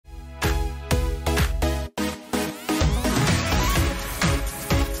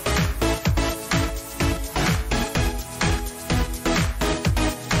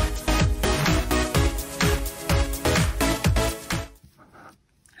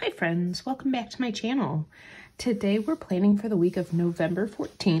friends, welcome back to my channel. Today we're planning for the week of November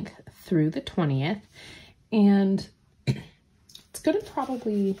 14th through the 20th, and it's gonna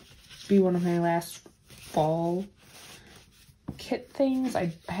probably be one of my last fall kit things.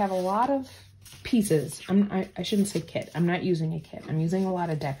 I have a lot of pieces. I shouldn't say kit. I'm not using a kit. I'm using a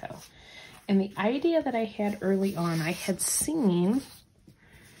lot of deco. And the idea that I had early on, I had seen,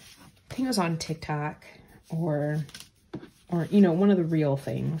 I think it was on TikTok or you know, one of the real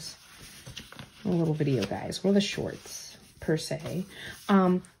things, the little video guys, or the shorts per se,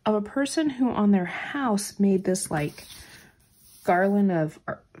 of a person who on their house made this like garland of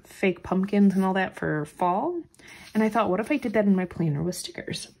fake pumpkins and all that for fall. And I thought, what if I did that in my planner with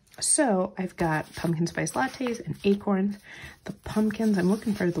stickers? So I've got pumpkin spice lattes and acorns. The pumpkins, I'm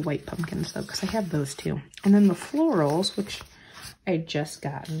looking for the white pumpkins though, because I have those too. And then the florals, which I had just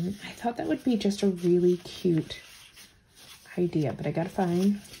gotten. I thought that would be just a really cute idea, but I gotta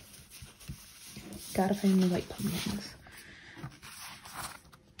find the white pumpkins.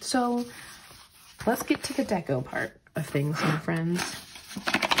 So let's get to the deco part of things, my friends.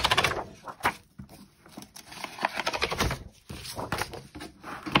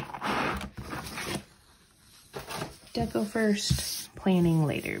 Deco first, planning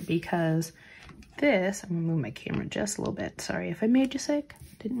later, because this, I'm gonna move my camera just a little bit. Sorry if I made you sick,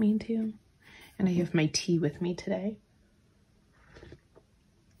 didn't mean to. And I have my tea with me today.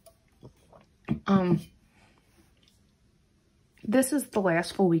 This is the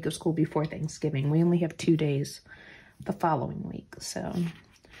last full week of school before Thanksgiving. We only have 2 days the following week. So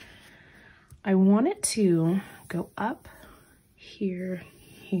I want it to go up here,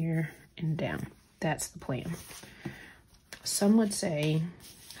 here, and down. That's the plan. Some would say,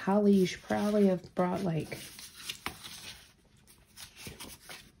 Holly, you should probably have brought like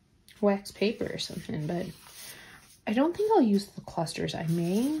wax paper or something, but I don't think I'll use the clusters. I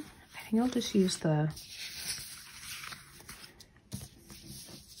think I'll just use the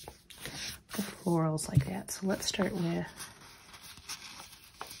florals like that. So let's start with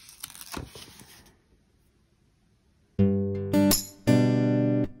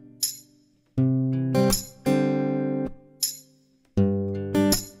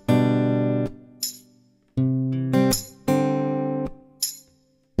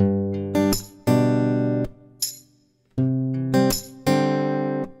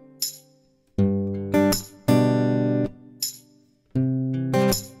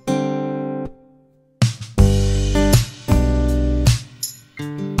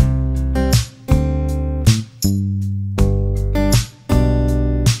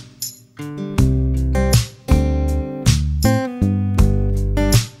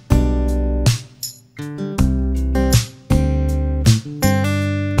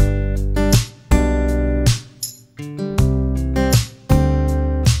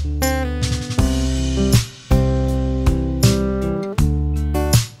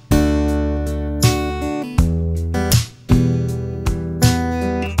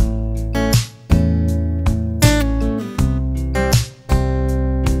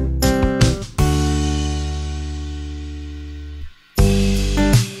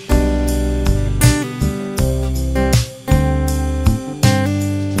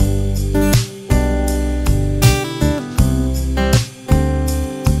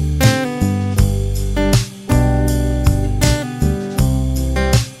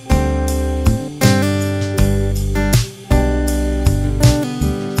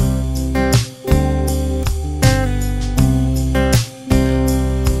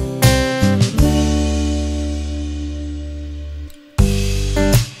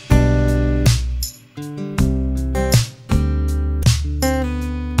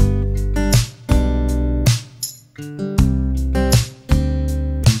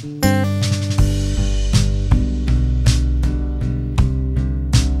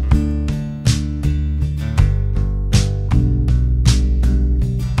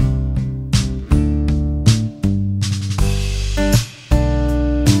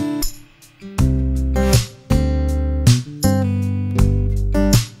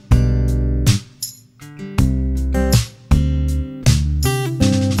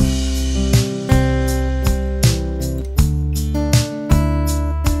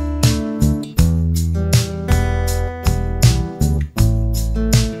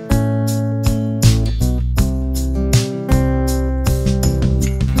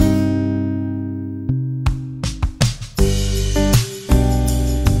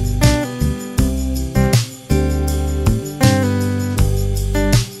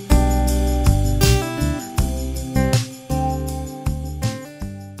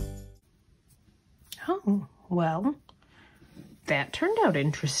that turned out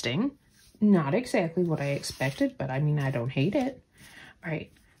interesting. Not exactly what I expected, but I mean, I don't hate it. All right,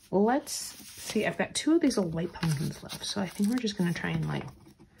 let's see. I've got 2 of these little white pumpkins left, so I think we're just gonna try and like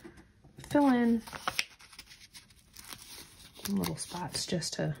fill in little spots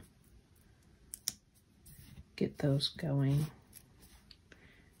just to get those going.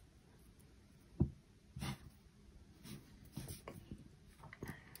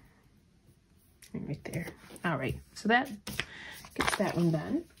 Right there. All right, so that gets that one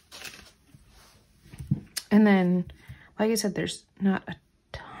done. And then, like I said, there's not a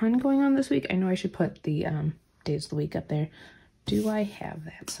ton going on this week. I know I should put the days of the week up there. Do I have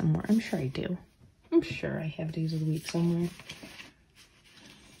that somewhere? I'm sure I do. I'm sure I have days of the week somewhere.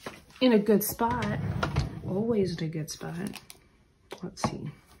 In a good spot. Always in a good spot. Let's see.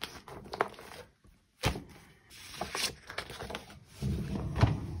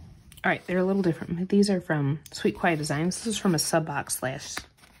 All right, they're a little different. These are from Sweet Quiet Designs. This is from a sub box last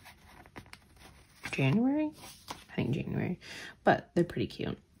January? I think January. But they're pretty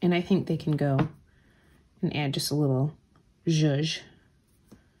cute. And I think they can go and add just a little zhuzh.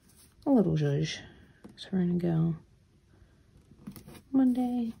 A little zhuzh. So we're gonna go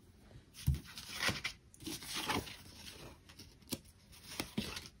Monday.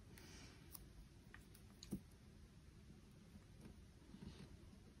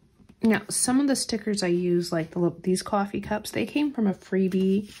 Now, some of the stickers I use, like these coffee cups, they came from a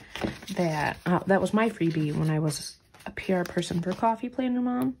freebie that, that was my freebie when I was a PR person for Coffee Planner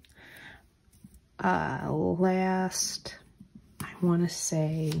Mom. Last, I want to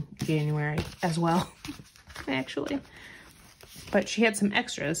say January as well, actually. But she had some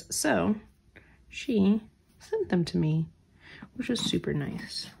extras, so she sent them to me, which was super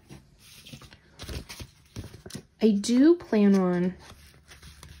nice. I do plan on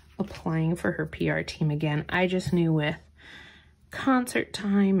applying for her PR team again. I just knew with concert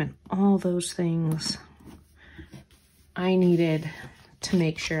time and all those things, I needed to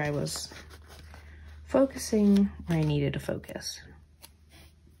make sure I was focusing where I needed to focus.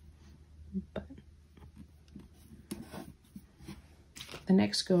 But the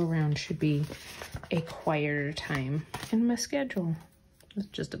next go around should be a quieter time in my schedule. It's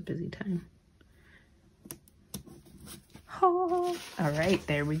just a busy time. Oh, all right,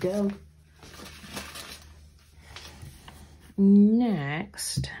 there we go.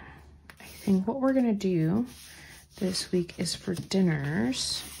 Next, I think what we're gonna do this week is for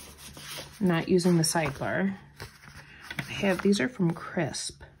dinners, not using the sidebar. These are from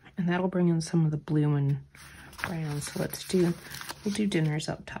Crisp, and that'll bring in some of the blue and brown. So we'll do dinners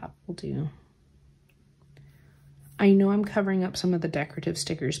up top. I know I'm covering up some of the decorative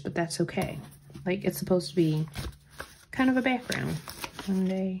stickers, but that's okay. Like, it's supposed to be kind of a background.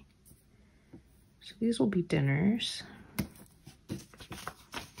 Monday. So these will be dinners.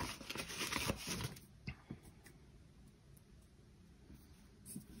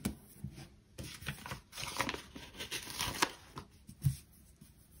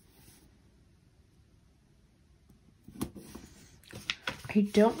 I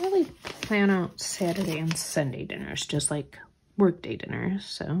don't really plan out Saturday and Sunday dinners, just like workday dinners,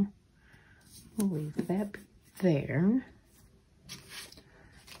 so we'll leave that there.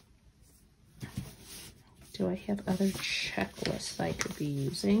 Do I have other checklists I could be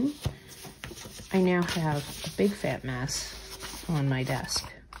using? I now have a big fat mess on my desk.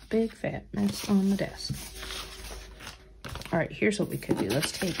 Big fat mess on the desk. All right, here's what we could do.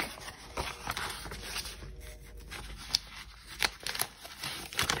 Let's take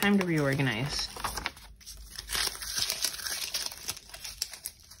time to reorganize.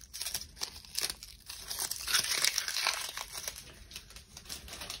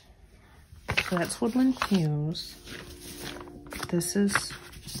 So that's Woodland Hues. This is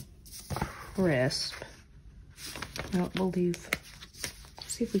Crisp. Now we'll leave,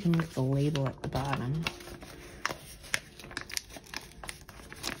 see if we can leave the label at the bottom.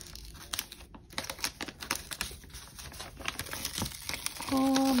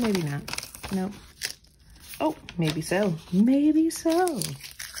 Oh, maybe not. Nope. Oh, maybe so. Maybe so. All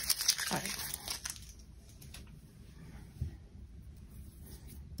right.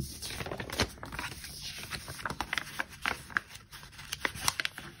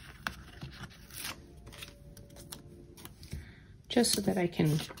 Just so that I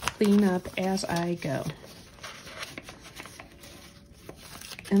can clean up as I go.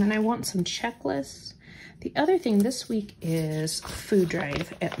 And then I want some checklists. The other thing this week is food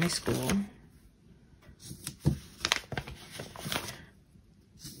drive at my school.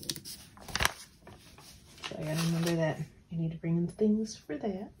 So I gotta remember that I need to bring in things for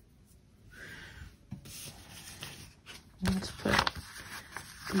that. Let's put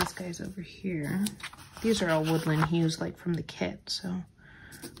these guys over here. These are all woodland hues like from the kit, so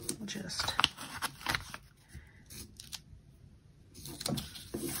we'll just...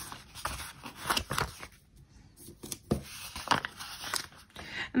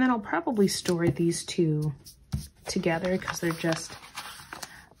 And then I'll probably store these two together because they're just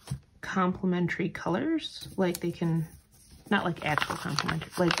complementary colors. Like they can, not like actual complementary,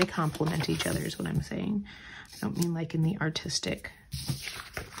 like they complement each other is what I'm saying. I don't mean like in the artistic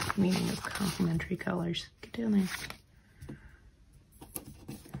meaning of complementary colors. Get down there.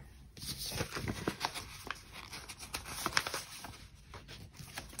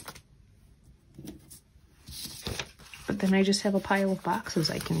 But then I just have a pile of boxes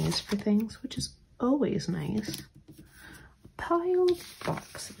I can use for things, which is always nice. A pile of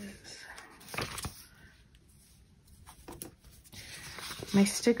boxes. My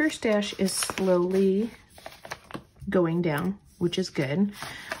sticker stash is slowly going down, which is good.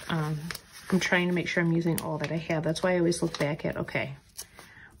 I'm trying to make sure I'm using all that I have. That's why I always look back at, okay,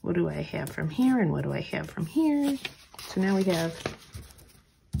 what do I have from here and what do I have from here? So now we have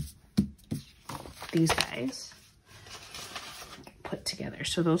these guys put together.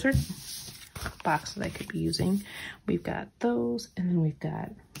 So those are boxes I could be using. We've got those, and then we've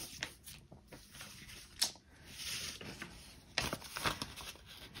got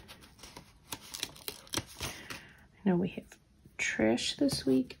I know we have trash this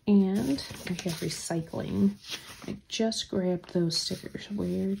week and we have recycling. I just grabbed those stickers.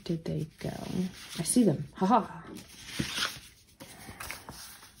 Where did they go? I see them. Haha.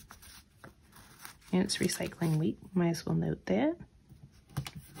 And it's recycling week. Might as well note that.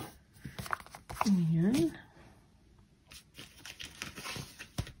 And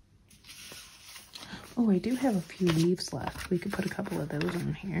oh, I do have a few leaves left. We could put a couple of those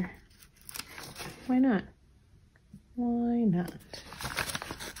on here. Why not? Why not?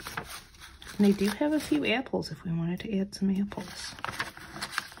 And I do have a few apples if we wanted to add some apples.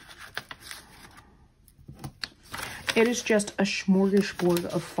 It is just a smorgasbord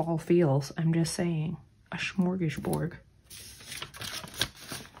of fall feels. I'm just saying. A smorgasbord.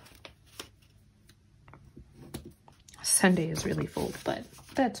 Sunday is really full, but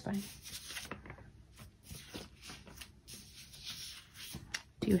that's fine.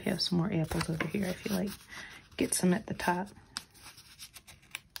 Do have some more apples over here. I feel like get some at the top.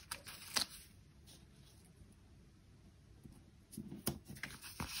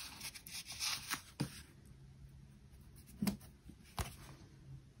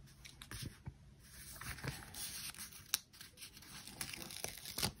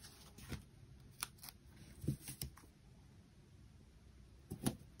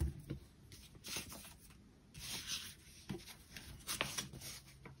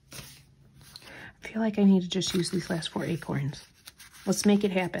 I feel like I need to just use these last 4 acorns. Let's make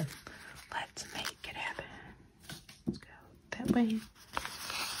it happen. Let's make it happen. Let's go that way.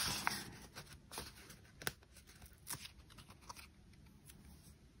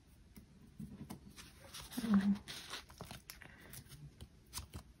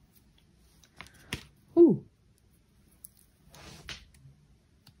 Ooh.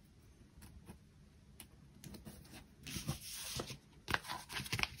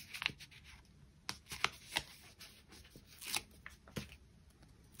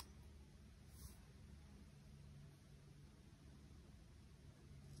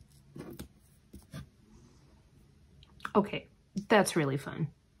 Okay, that's really fun.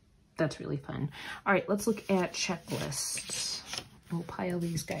 That's really fun. All right, let's look at checklists. We'll pile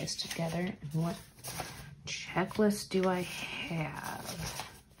these guys together. And what checklist do I have?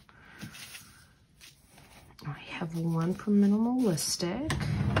 I have one from Minimalistic.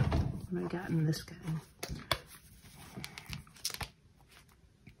 What have I got in this guy?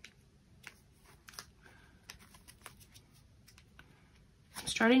 I'm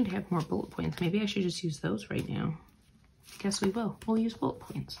starting to have more bullet points. Maybe I should just use those right now. Guess we will. We'll use bullet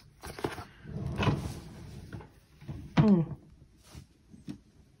points.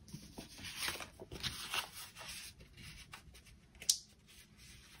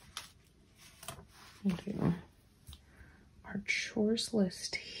 Okay. Our chores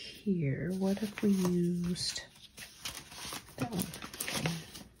list here. What if we used that one? Okay.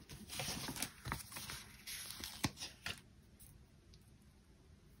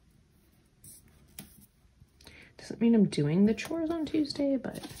 Doesn't mean I'm doing the chores on Tuesday,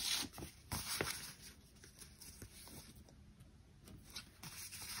 but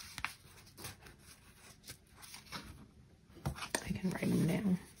I can write them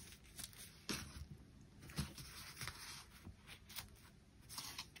down.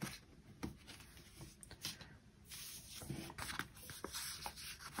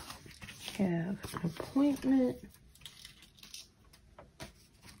 have an appointment.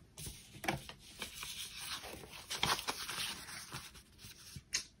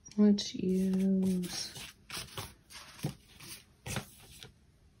 Let's use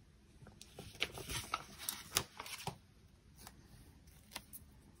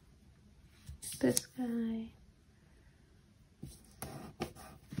this guy.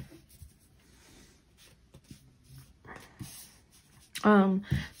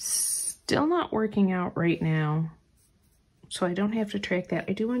 Still not working out right now, so I don't have to track that.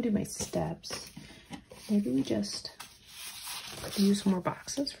 I do want to do my steps. Maybe we just could use more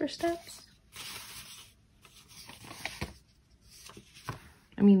boxes for steps.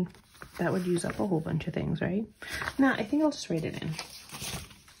 I mean, that would use up a whole bunch of things, right? No, I think I'll just write it in.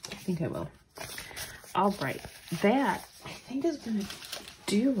 I think I will. All right, that I think is gonna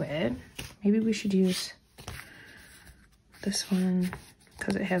do it. Maybe we should use this one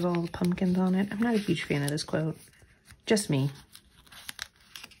because it has all the pumpkins on it. I'm not a huge fan of this quote. Just me.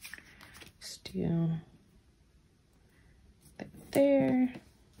 Let's do that there.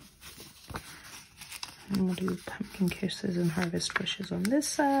 And we'll do pumpkin kisses and harvest bushes on this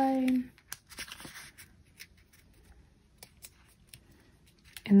side.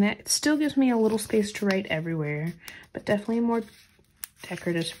 And that still gives me a little space to write everywhere, but definitely a more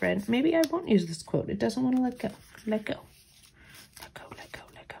decorative spread. Maybe I won't use this quote. It doesn't want to let go. Let go. Let go, let go,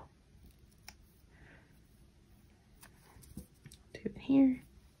 let go. Do it here.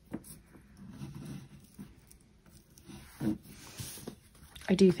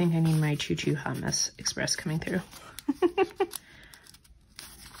 I do think I need my Choo Choo Hot Mess Express coming through.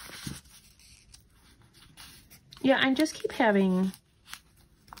 Yeah, I just keep having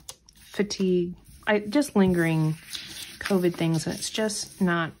fatigue. Just lingering COVID things, and it's just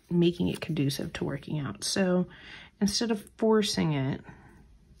not making it conducive to working out. So instead of forcing it,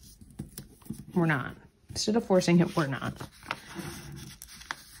 we're not. Instead of forcing it, we're not.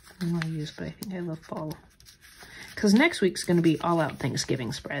 I'm gonna use, but I think I love fall. Because next week's gonna be all out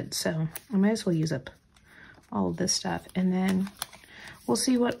Thanksgiving spread. So I might as well use up all of this stuff. And then we'll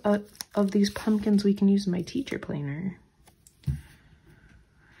see what of these pumpkins we can use in my teacher planner.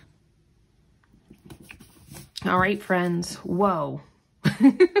 All right, friends. Whoa.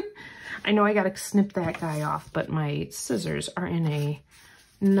 I know I gotta snip that guy off, but my scissors are in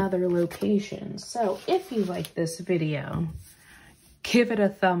another location. So if you like this video, give it a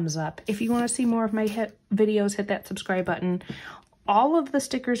thumbs up. If you want to see more of my videos, hit that subscribe button. All of the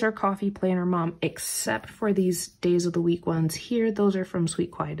stickers are Coffee Planner Mom, except for these Days of the Week ones here. Those are from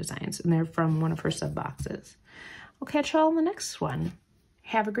Sweet Quiet Designs, and they're from one of her sub boxes. I'll catch y'all in the next one.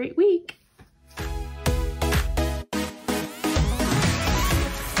 Have a great week.